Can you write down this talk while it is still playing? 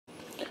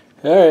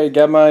Alright,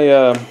 got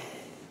my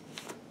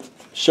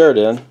shirt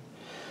in,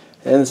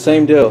 and the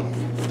same deal.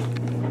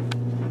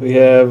 We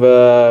have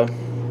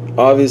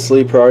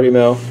obviously priority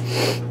mail,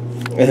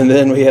 and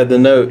then we have the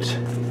note.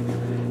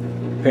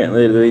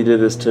 Apparently they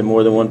did this to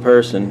more than one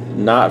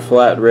person. Not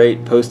flat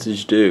rate,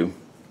 postage due.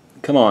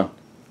 Come on.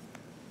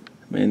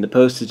 I mean, the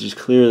postage is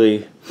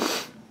clearly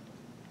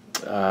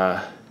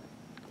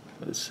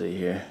let's see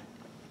here.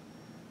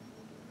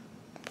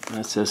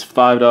 That says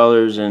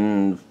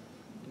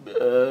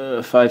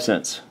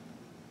 $5.05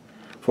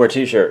 for a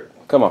t-shirt.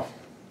 Come on.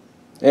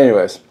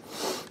 Anyways,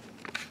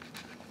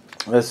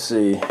 let's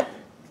see. I'm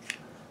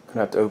gonna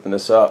have to open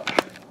this up.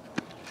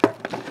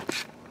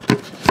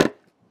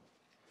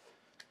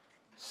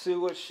 See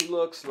what she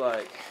looks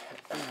like.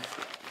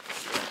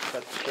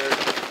 Got the shirt.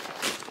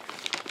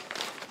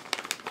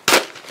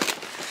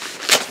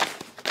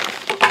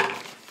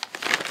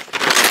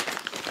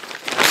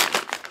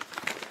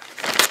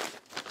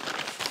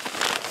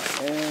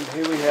 And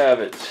here we have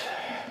it.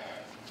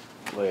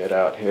 Lay it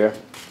out here.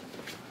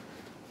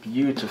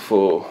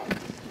 Beautiful.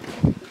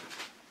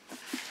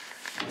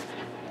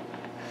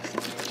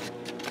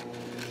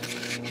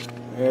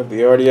 We have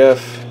the RDF.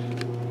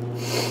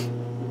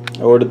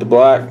 I ordered the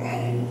black.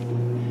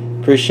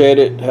 Appreciate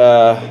it,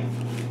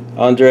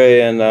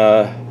 Andre and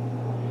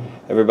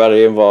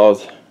everybody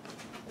involved.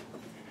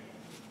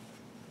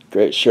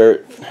 Great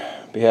shirt.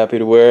 Be happy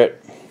to wear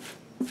it.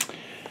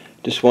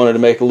 Just wanted to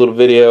make a little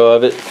video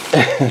of it.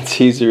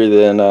 It's easier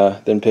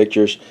than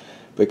pictures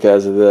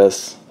because of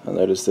this. I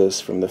noticed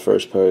this from the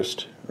first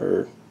post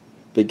or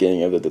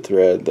beginning of the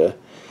thread.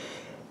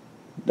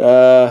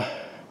 The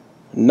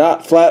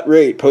not flat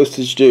rate,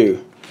 postage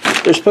due.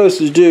 There's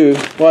postage due.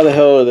 Why the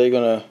hell are they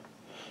gonna?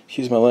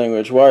 Excuse my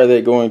language. Why are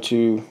they going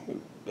to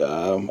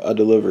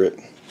deliver it?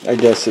 I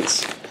guess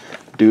it's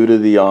due to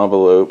the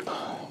envelope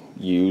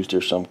used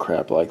or some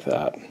crap like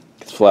that.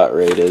 It's flat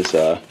rate is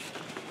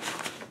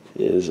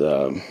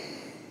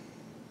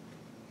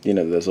you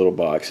know, those little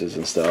boxes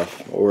and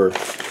stuff, or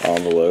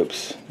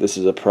envelopes. This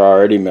is a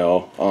priority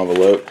mail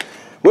envelope,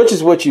 which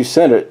is what you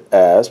send it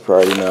as,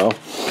 priority mail.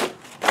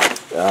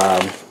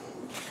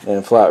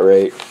 And flat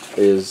rate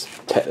is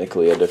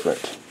technically a different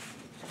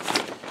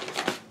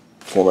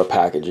form of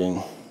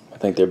packaging. I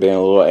think they're being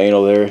a little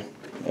anal there,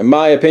 in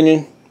my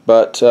opinion,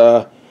 but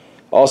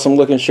awesome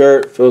looking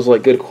shirt, feels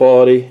like good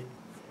quality,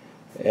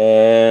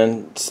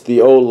 and it's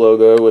the old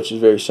logo, which is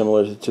very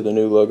similar to the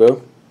new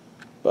logo.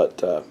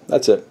 But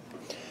that's it.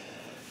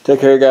 Take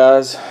care,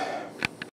 guys.